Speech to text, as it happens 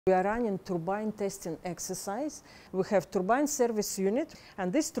We are running turbine testing exercise. We have turbine service unit,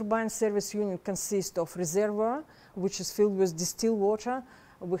 and this turbine service unit consists of reservoir, which is filled with distilled water.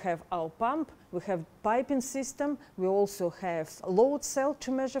 We have our pump, we have piping system, we also have a load cell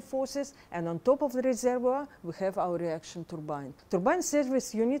to measure forces, and on top of the reservoir we have our reaction turbine. Turbine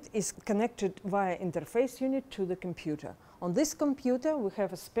service unit is connected via interface unit to the computer. On this computer we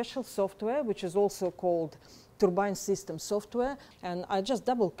have a special software which is also called turbine system software, and I just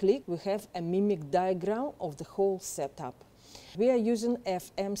double click, we have a mimic diagram of the whole setup. We are using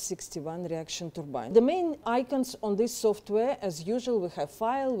FM61 reaction turbine. The main icons on this software, as usual, we have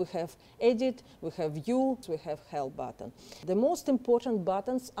file, we have edit, we have view, we have help button. The most important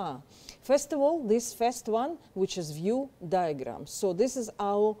buttons are, first of all, this first one, which is view diagram. So this is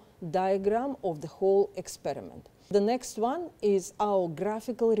our diagram of the whole experiment. The next one is our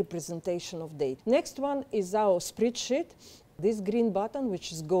graphical representation of data. Next one is our spreadsheet. This green button,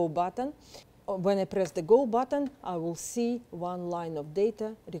 which is go button. When I press the go button, I will see one line of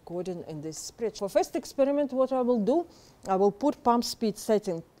data recorded in this spreadsheet. For first experiment, what I will do, I will put pump speed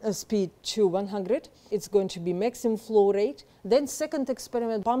setting speed to 100. It's going to be maximum flow rate. Then second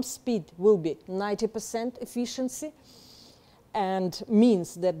experiment, pump speed will be 90% efficiency, and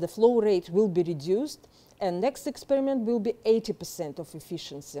means that the flow rate will be reduced. And next experiment will be 80% of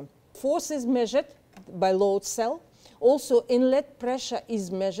efficiency. Force is measured by load cell. Also inlet pressure is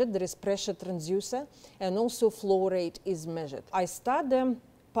measured, there is pressure transducer, and also flow rate is measured. I start the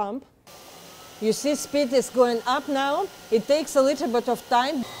pump. You see speed is going up now. It takes a little bit of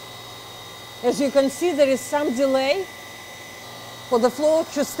time. As you can see, there is some delay for the flow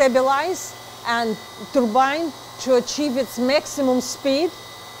to stabilize and turbine to achieve its maximum speed.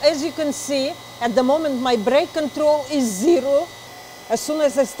 As you can see, at the moment my brake control is 0. As soon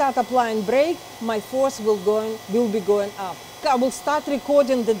as I start applying brake, my force will be going up. I will start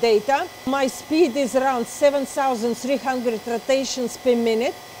recording the data. My speed is around 7,300 rotations per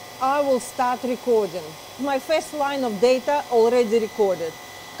minute. I will start recording. My first line of data already recorded.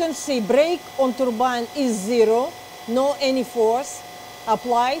 You can see brake on turbine is 0, no any force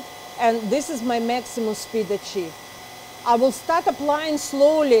applied, and this is my maximum speed achieved. I will start applying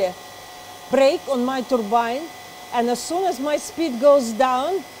slowly brake on my turbine, and as soon as my speed goes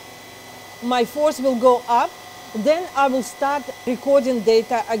down, my force will go up. Then I will start recording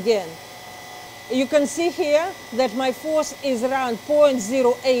data again. You can see here that my force is around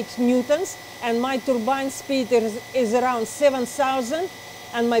 0.08 newtons, and my turbine speed is around 7,000,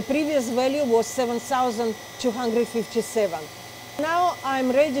 and my previous value was 7,257. Now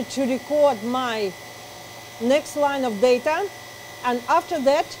I'm ready to record my next line of data, and after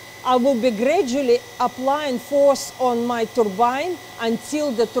that I will be gradually applying force on my turbine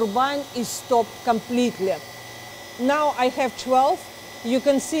until the turbine is stopped completely. Now I have 12. You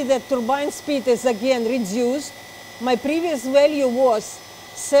can see that turbine speed is again reduced. My previous value was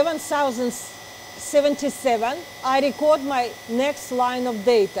 7,077. I record my next line of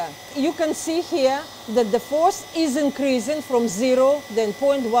data. You can see here that the force is increasing from 0, then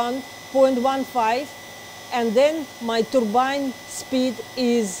 0.1, 0.15, and then my turbine speed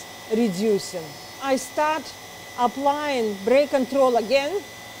is reducing. I start applying brake control again.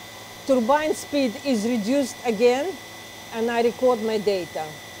 Turbine speed is reduced again, and I record my data.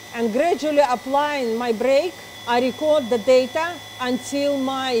 And gradually applying my brake, I record the data until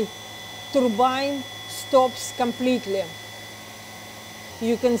my turbine stops completely.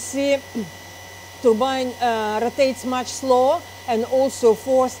 You can see turbine rotates much slower, and also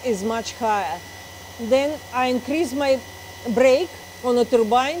force is much higher. Then I increase my brake on the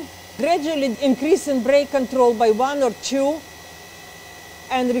turbine, gradually increasing brake control by 1 or 2,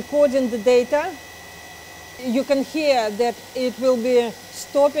 and recording the data. You can hear that it will be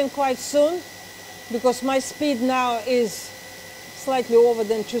stopping quite soon, because my speed now is slightly over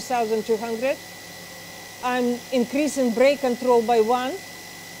than 2,200. I'm increasing brake control by 1.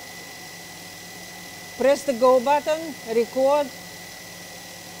 Press the go button, record.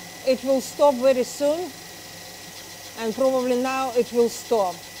 It will stop very soon, and probably now it will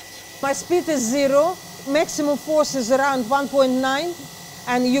stop. My speed is 0, maximum force is around 1.9,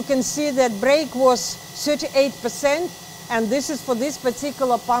 and you can see that brake was 38%, and this is for this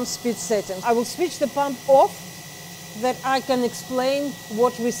particular pump speed setting. I will switch the pump off, that I can explain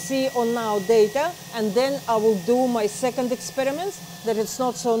what we see on our data, and then I will do my second experiment, that it's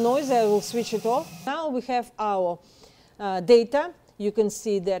not so noisy. I will switch it off. Now we have our data. You can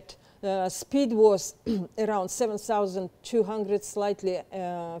see that speed was around 7,200, slightly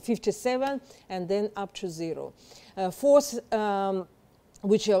 57, and then up to 0. Force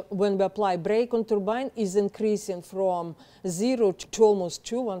which when we apply brake on turbine is increasing from 0 to almost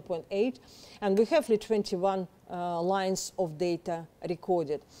 2, 1.8, and we have 21 lines of data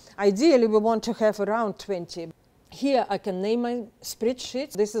recorded. Ideally, we want to have around 20. Here I can name my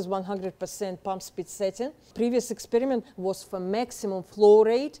spreadsheet. This is 100% pump speed setting. Previous experiment was for maximum flow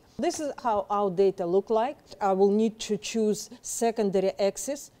rate. This is how our data look like. I will need to choose secondary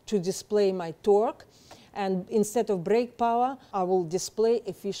axis to display my torque. And instead of brake power, I will display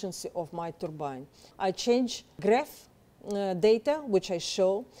efficiency of my turbine. I change graph data, which I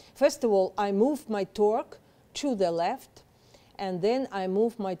show. First of all, I move my torque to the left, and then I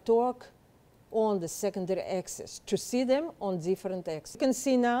move my torque on the secondary axis to see them on different axes. You can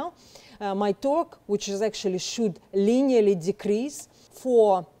see now my torque, which is actually should linearly decrease.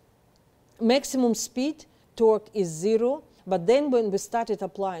 For maximum speed, torque is 0. But then when we started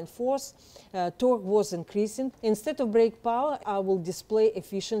applying force, torque was increasing. Instead of brake power, I will display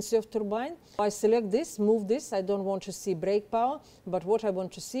efficiency of turbine. I select this, move this. I don't want to see brake power, but what I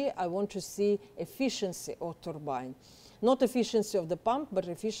want to see efficiency of turbine. Not efficiency of the pump, but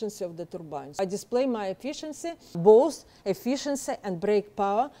efficiency of the turbines. I display my efficiency. Both efficiency and brake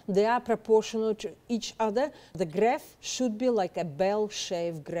power, they are proportional to each other. The graph should be like a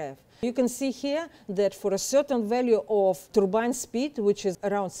bell-shaped graph. You can see here that for a certain value of turbine speed, which is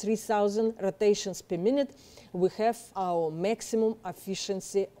around 3,000 rotations per minute, we have our maximum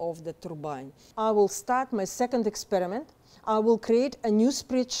efficiency of the turbine. I will start my second experiment. I will create a new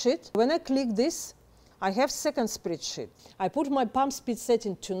spreadsheet. When I click this, I have second spreadsheet. I put my pump speed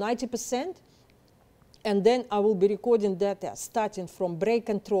setting to 90%, and then I will be recording data starting from brake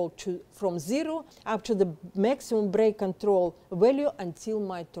control from 0 up to the maximum brake control value until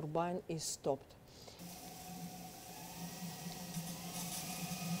my turbine is stopped.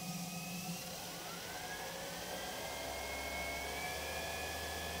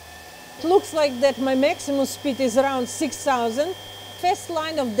 It looks like that my maximum speed is around 6,000. First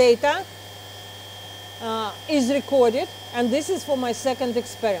line of data is recorded, and this is for my second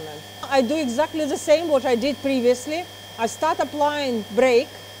experiment. I do exactly the same what I did previously. I start applying brake.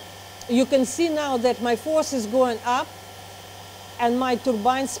 You can see now that my force is going up and my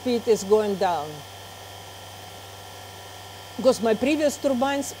turbine speed is going down, because my previous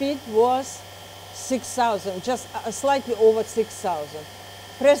turbine speed was 6,000, just slightly over 6,000.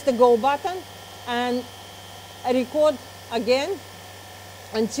 Press the go button and I record again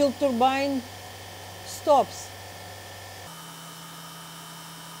until turbine stops.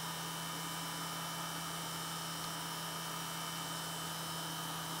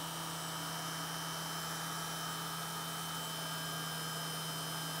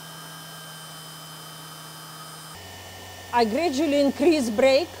 I gradually increase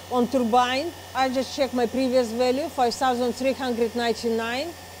brake on turbine. I just check my previous value,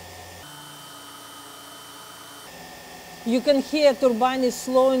 5,399. You can hear turbine is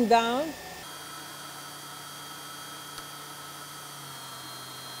slowing down.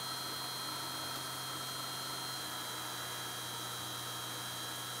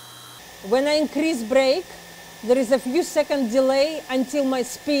 When I increase brake, there is a few seconds delay until my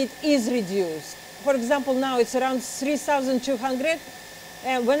speed is reduced. For example, now it's around 3,200,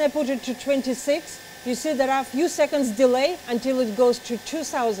 and when I put it to 26, you see there are a few seconds delay until it goes to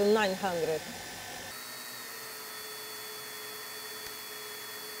 2,900.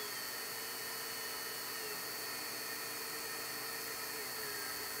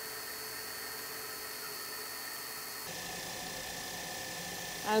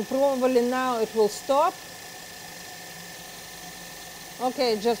 And probably now it will stop.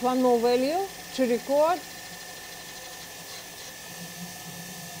 Okay, just one more value to record.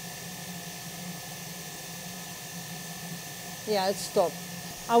 Yeah, it stopped.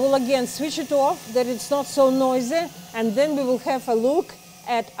 I will again switch it off, that it's not so noisy, and then we will have a look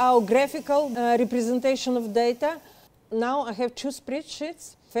at our graphical representation of data. Now I have two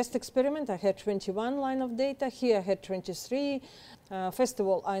spreadsheets. First experiment, I had 21 line of data. Here I had 23. First of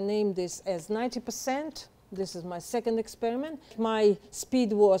all, I named this as 90%. This is my second experiment. My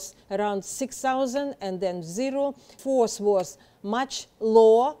speed was around 6,000 and then 0. Force was much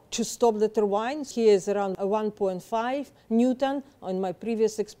lower to stop the turbine. Here is around 1.5 Newton. On my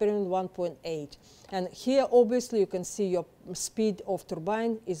previous experiment, 1.8. And here, obviously, you can see your speed of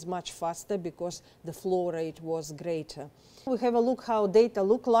turbine is much faster because the flow rate was greater. We have a look how data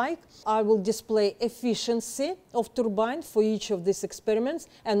look like. I will display efficiency of turbine for each of these experiments,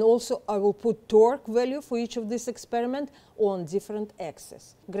 and also I will put torque value for each of these experiments on different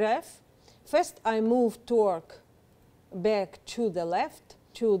axes. Graph. First, I move torque back to the left,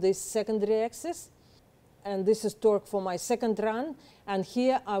 to this secondary axis. and this is torque for my second run. And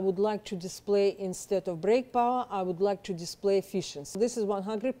here I would like to display, instead of brake power, I would like to display efficiency. This is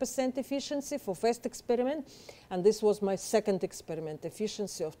 100% efficiency for first experiment, and this was my second experiment,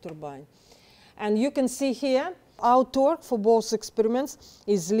 efficiency of turbine. And you can see here our torque for both experiments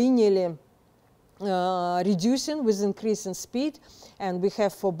is linearly reducing with increase in speed, and we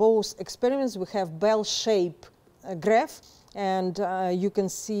have for both experiments we have bell-shaped graph, and you can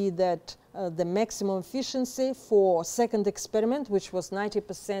see that the maximum efficiency for second experiment, which was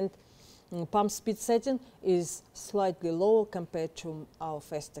 90% pump speed setting, is slightly lower compared to our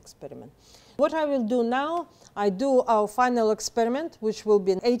first experiment. What I will do now, I do our final experiment, which will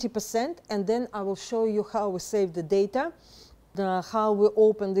be 80%, and then I will show you how we save the data, how we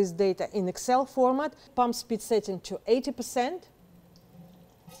open this data in Excel format. Pump speed setting to 80%.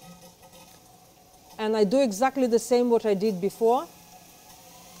 And I do exactly the same what I did before.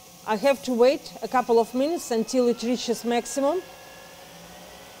 I have to wait a couple of minutes until it reaches maximum.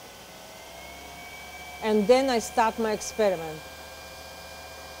 And then I start my experiment.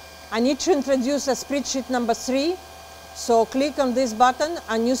 I need to introduce a spreadsheet number 3. So click on this button,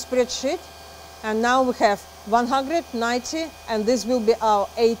 a new spreadsheet. And now we have 190, and this will be our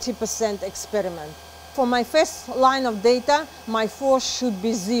 80% experiment. For my first line of data, my force should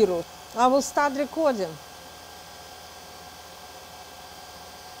be 0. I will start recording.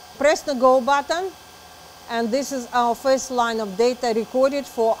 Press the go button, and this is our first line of data recorded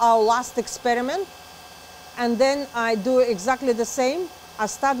for our last experiment. And then I do exactly the same. I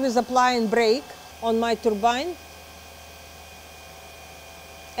start with applying brake on my turbine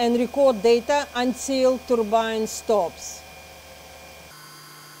and record data until turbine stops.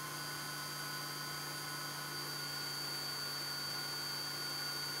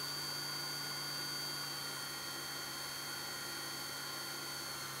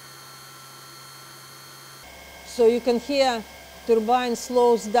 So you can hear turbine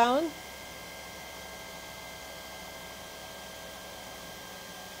slows down.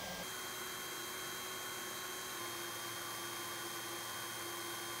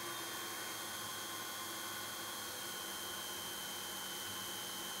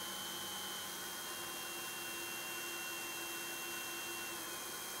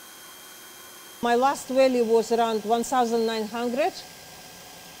 My last value was around 1900,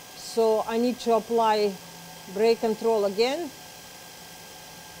 so I need to apply brake control again.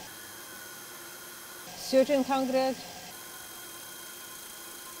 1300.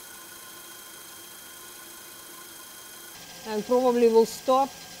 And probably will stop.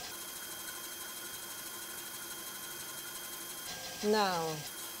 Now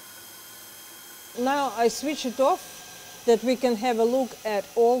I switch it off, that we can have a look at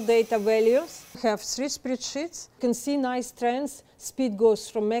all data values. We have 3 spreadsheets. You can see nice trends. Speed goes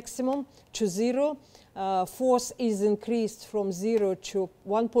from maximum to 0. Force is increased from 0 to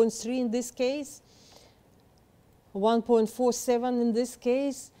 1.3 in this case, 1.47 in this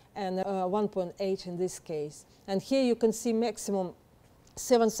case, and 1.8 in this case. And here you can see maximum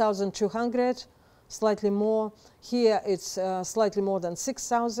 7,200, slightly more. Here it's slightly more than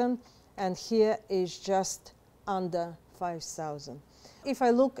 6,000, and here is just under 5,000. If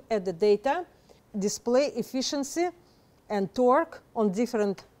I look at the data, display efficiency and torque on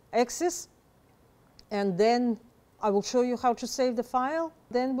different axes, and then I will show you how to save the file,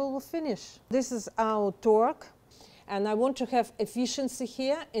 then we will finish. This is our torque, and I want to have efficiency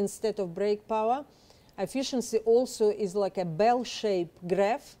here instead of brake power. Efficiency also is like a bell-shaped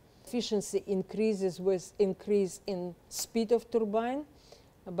graph. Efficiency increases with increase in speed of turbine,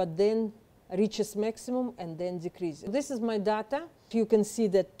 but then reaches maximum and then decreases. This is my data. You can see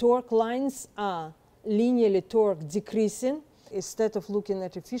that torque lines are linearly torque decreasing. Instead of looking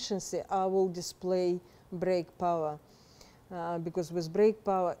at efficiency, I will display brake power because with brake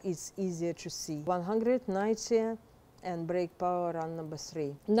power it's easier to see. 190 and brake power run number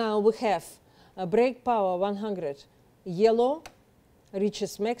 3. Now we have brake power 100, yellow,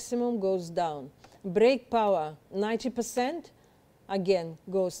 reaches maximum, goes down. Brake power 90%, again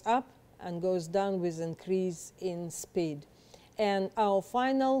goes up and goes down with increase in speed. And our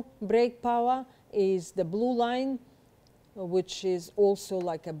final brake power is the blue line, which is also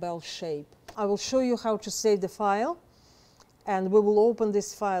like a bell shape. I will show you how to save the file, and we will open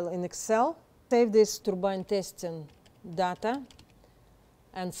this file in Excel. Save this turbine testing data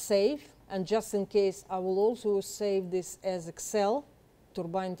and save. And just in case, I will also save this as Excel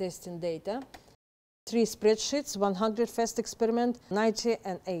turbine testing data. 3 spreadsheets, 100 fast experiment, 90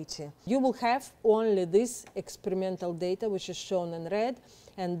 and 80. You will have only this experimental data, which is shown in red,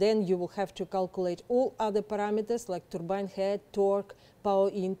 and then you will have to calculate all other parameters like turbine head, torque, power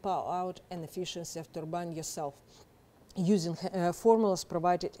in, power out, and efficiency of turbine yourself, using formulas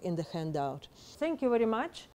provided in the handout. Thank you very much.